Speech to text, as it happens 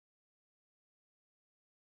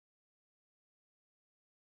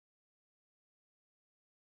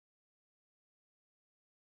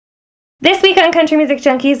This week on Country Music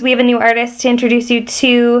Junkies, we have a new artist to introduce you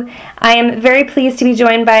to. I am very pleased to be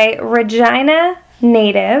joined by Regina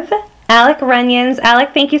native, Alec Runions.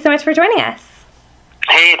 Alec, thank you so much for joining us.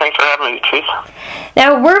 Hey, thanks for having me, Patrice.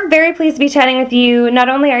 Now, we're very pleased to be chatting with you. Not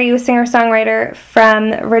only are you a singer-songwriter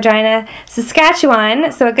from Regina,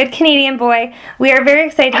 Saskatchewan, so a good Canadian boy, we are very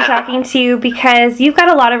excited to be talking to you because you've got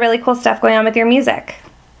a lot of really cool stuff going on with your music.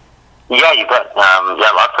 Yeah, you bet.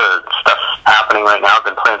 Lots of stuff happening right now. I've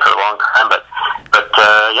been playing for a long time, but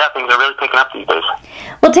things are really picking up these days.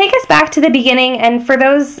 Well, take us back to the beginning, and for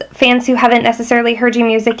those fans who haven't necessarily heard your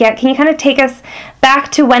music yet, can you kind of take us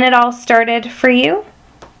back to when it all started for you?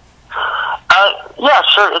 Yeah,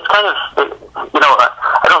 sure. It's kind of,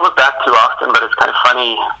 I don't look back too often, but it's kind of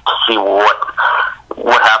funny to see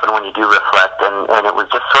what happened when you do reflect, and it was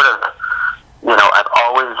just sort of, I've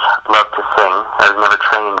always loved to sing. I was never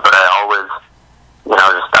trained, but I always,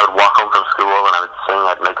 I would walk home from school and I would sing.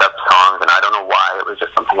 I'd make up songs, and I don't know why. It was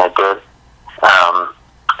just something I did.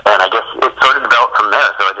 And I guess it sort of developed from there.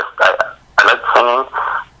 So I liked singing.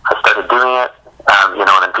 I started doing it, and then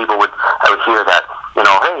I would hear that,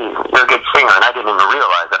 hey, you're a good singer, and I didn't even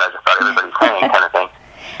realize that. I just thought everybody sang kind of thing.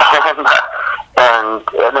 And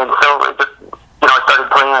then so it just, I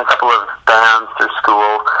started playing in a couple of bands through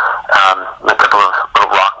school, a couple of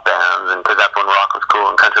little rock bands, and because that's when rock was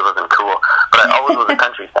cool and country wasn't cool. But I always was a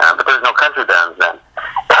country fan, but there's no country bands then.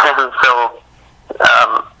 And so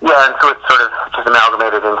it sort of just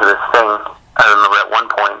amalgamated into this thing. I remember at one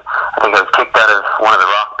point, I think I was kicked out of one of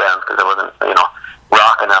the rock bands because I wasn't,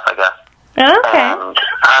 rock enough, I guess. Okay. And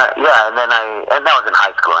that was in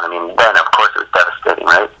high school, and I mean, then of course it was devastating,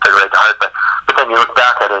 right? It was right to heart, but then you look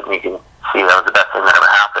back at it and you can see that was the best thing that ever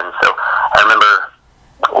happened. So I remember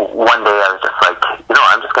one day I was just like,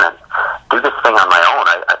 I'm just gonna do this thing on my own.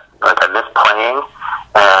 I miss playing,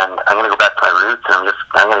 and I'm gonna go back to my roots, and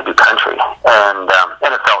I'm gonna do country, and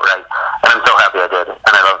it felt right, and I'm so happy I did,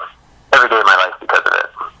 and I love every day of my life because of it.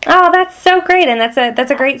 Oh, that's so great, and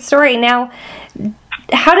that's a great story. Now,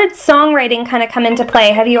 how did songwriting kind of come into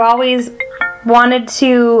play? Have you always wanted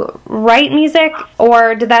to write music,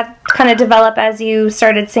 or did that kind of develop as you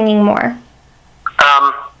started singing more?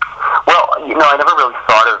 Well, I never really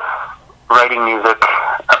thought of writing music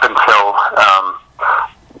up until,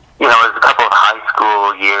 there was a couple of high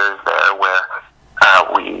school years there where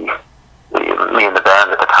me and the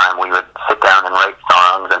band at the time, we would sit down and write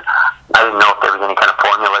songs, and I didn't know if there was any kind of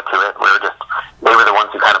formula to it. They were the ones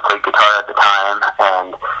who kind of played guitar at the time, and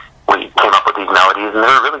we came up with these melodies, and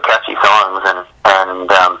they were really catchy songs, and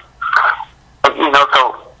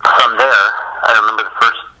so from there, I remember the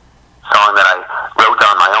first song that I wrote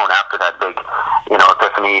on my own after that big,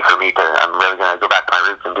 epiphany for me I'm really going to go back to my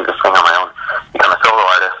roots and do this thing on my own, become a solo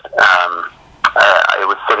artist. I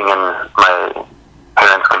was sitting in my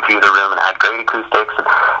parents' computer room and I had great acoustics, and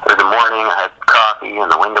it was the morning, I had coffee, and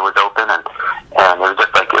the window was open, and it was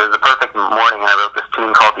just like, it was the perfect morning, and I wrote this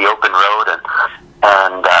tune called The Open Road,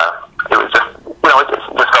 and it was just, it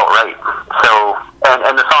just felt right. So,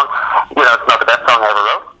 and the song, it's not the best song I ever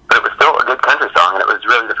wrote, but it was still a good country song, and it was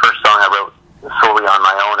really the first song I wrote solely on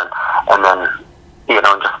my own, and then,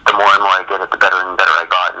 just the more and more I did it, the better and better I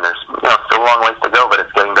got, and there's, still a long ways to go, but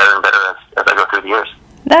it's getting better and better as I go through the years.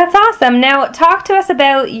 That's awesome. Now, talk to us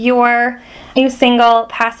about your new single,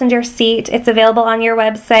 Passenger Seat. It's available on your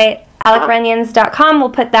website, alecrunions.com.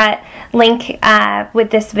 We'll put that link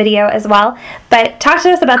with this video as well. But talk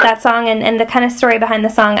to us about that song and the kind of story behind the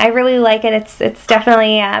song. I really like it. It's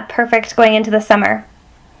definitely perfect going into the summer.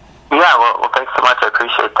 Yeah, well, thanks so much. I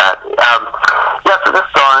appreciate that. So this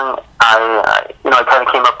song, I kind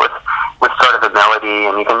of came up with sort of a melody,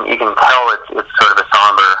 and you can tell it's sort of a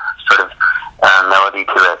somber sort of melody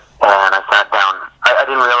to it. And I sat down. I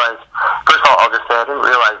didn't realize. First of all, I'll just say I didn't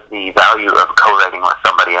realize the value of co-writing with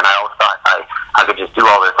somebody, and I always thought I could just do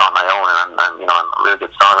all this on my own, and I'm a really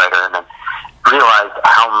good songwriter, and then realized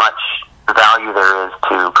how much value there is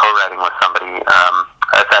to co-writing with somebody.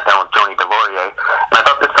 I sat down with Joni Delorier, and I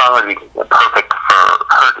thought this song would be perfect for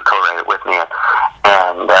her to co-write it with me,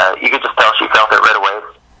 and you could just tell she felt it right away.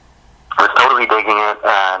 I was totally digging it,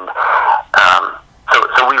 and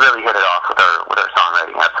so we really hit it off with our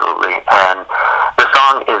songwriting, absolutely. And the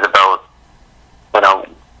song is about,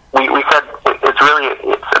 we said it's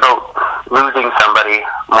about losing somebody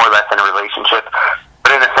more or less in a relationship,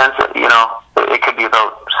 but in a sense, it could be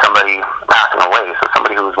about somebody passing away. So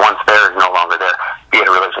somebody who was once there is no longer there, be it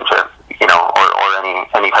a relationship, or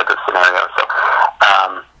any type of scenario. So,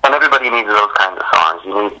 and everybody needs those kinds of songs.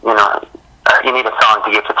 You need a song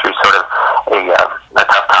to get you through sort of a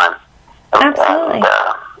tough time. Absolutely.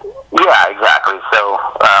 Yeah, exactly. So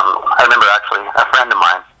I remember actually a friend of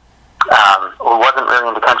mine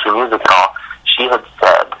country music at all, she had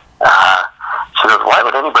said, she goes, why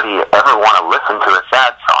would anybody ever want to listen to a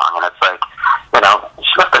sad song? And it's like,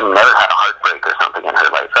 she must have never had a heartbreak or something in her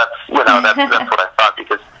life. That's what I thought,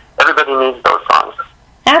 because everybody needs those songs.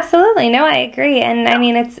 Absolutely. No, I agree. And I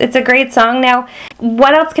mean, it's a great song. Now,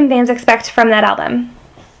 what else can fans expect from that album?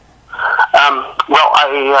 Well, I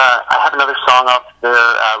have another song up there.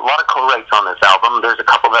 A lot of co-writes on this album. There's a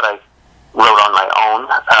couple that I wrote on my own.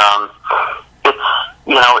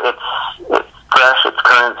 It's fresh, it's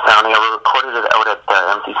current sounding. I recorded it out at the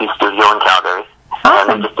MCC studio in Calgary. Awesome.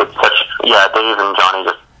 And they just did Dave and Johnny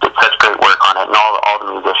just did such great work on it, and all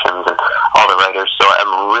the musicians and all the writers. So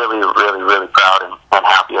I'm really, really, really proud and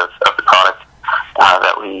happy of the product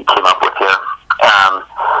that we came up with here.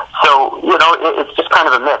 It's just kind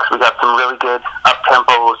of a mix. We got some really good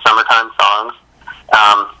up-tempo summertime songs.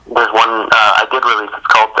 There's one I did release, it's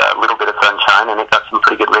called A Little Bit of Sunshine, and it got some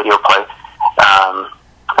pretty good radio play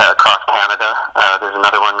across Canada. There's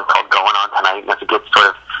another one called Going On Tonight, and it's a good sort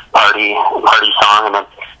of party song. And then,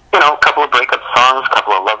 a couple of breakup songs, a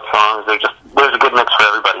couple of love songs. There's a good mix for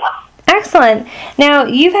everybody. Excellent. Now,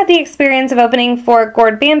 you've had the experience of opening for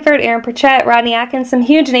Gord Bamford, Aaron Pritchett, Rodney Atkins, some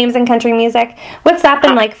huge names in country music. What's that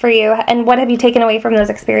been like for you, and what have you taken away from those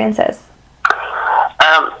experiences?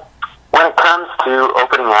 When it comes to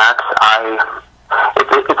opening acts,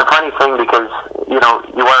 it's a funny thing, because, you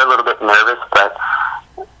are a little bit nervous, but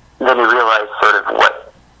then you realize sort of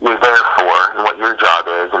what you're there for and what your job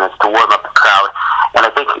is, and it's to warm up the crowd. And I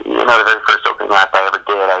think, the very first opening act I ever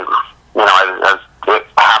did, it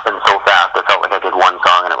happened so fast, I felt like I did one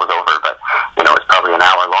song and it was over, but, it was probably an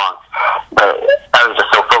hour long. But I was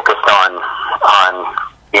just so focused on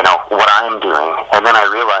what I'm doing. And then I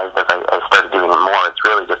realized as I started doing it more, it's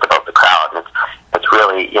really just about the crowd. And it's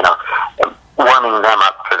really, warming them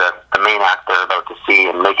up for the main act they're about to see,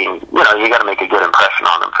 and making, you got to make a good impression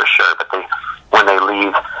on them for sure. But when they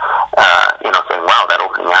leave, saying, wow, that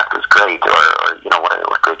opening act was great, or what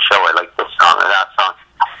a great show, I like this song or that song.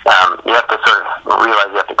 You have to sort of realize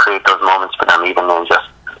you have to create those moments for them, even in just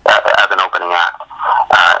as an opening act,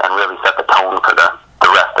 and really set the tone for the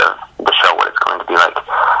rest of the show, what it's going to be like.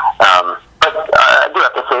 But I do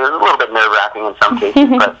have to say, it was a little bit nerve-wracking in some cases,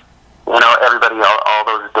 but everybody, all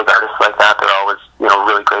those big artists like that, they're always,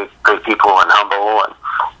 really great people and humble, and,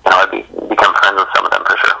 I've become friends with some of them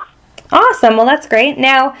for sure. Awesome. Well, that's great.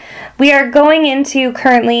 Now, we are going into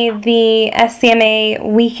currently the SCMA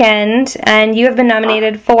weekend, and you have been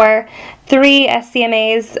nominated for 3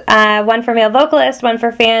 SCMAs, one for Male Vocalist, one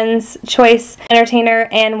for Fans Choice Entertainer,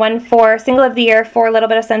 and one for Single of the Year for A Little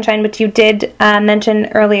Bit of Sunshine, which you did mention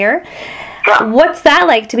earlier. Yeah. What's that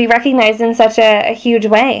like, to be recognized in such a huge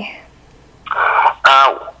way?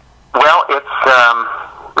 Well,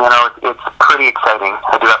 it's pretty exciting,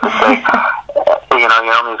 I do have to say.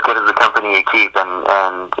 You're only as good as the company you keep, and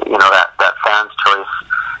that Fans Choice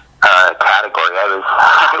category, I was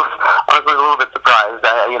honestly a little bit surprised.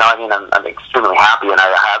 I'm extremely happy, and I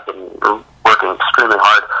have been working extremely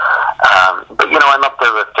hard. But I'm up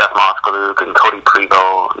there with Jeff Moskaluk and Cody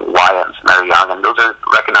Prevo, and Wyatt and Mary Young, and those are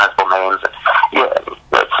recognizable names.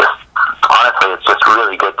 It's just, honestly, it's just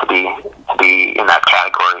really good to be in that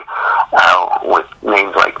category with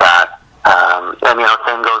names like that.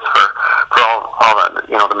 Same goes for all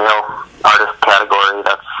the male artist category.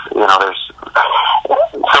 That's, there's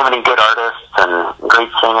so many good artists and great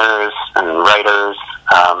singers and writers,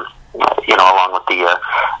 along with the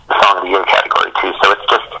Song of the Year category too. So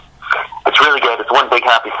it's really good. It's one big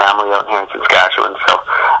happy family out here in Saskatchewan. So,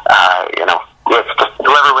 it's just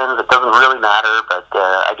whoever wins, it doesn't really matter, but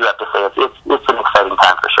I do have to say it's an exciting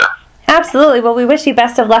time for sure. Absolutely. Well, we wish you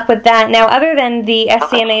best of luck with that. Now, other than the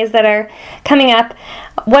SCMAs that are coming up,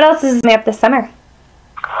 what else is coming up this summer?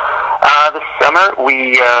 This summer,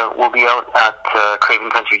 we will be out at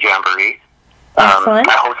Craven Country Jamboree. Excellent.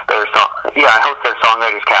 I host their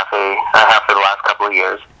Songwriters Cafe. I have for the last couple of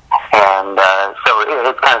years. And so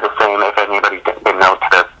it's kind of the same. If anybody's been out to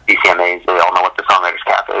the BCMAs, they all know what the Songwriters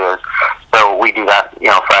Cafe is. So we do that,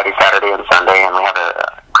 Friday, Saturday, and Sunday, and we have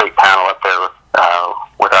a great panel up there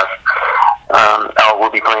with us. We'll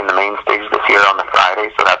be playing the main stage this year on the Friday,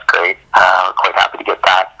 so that's great. Quite happy to get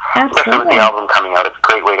that. Absolutely. Especially with the album coming out, it's a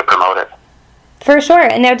great way to promote it. For sure.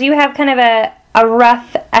 And now, do you have kind of a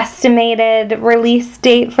rough estimated release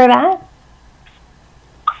date for that?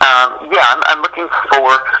 I'm looking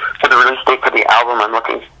for the release date for the album. I'm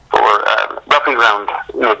looking for roughly around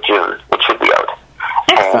mid-June. It should be out.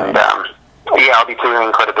 Excellent. And I'll be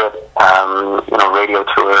touring quite a bit. Radio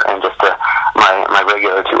tour, and just my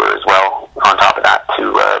regular tour as well on top of that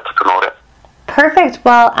to promote it. Perfect.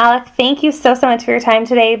 Well, Alec, thank you so much for your time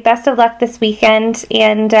today. Best of luck this weekend,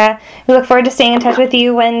 and we look forward to staying in touch with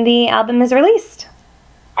you when the album is released.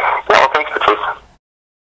 Yeah, well, thanks, Patrice.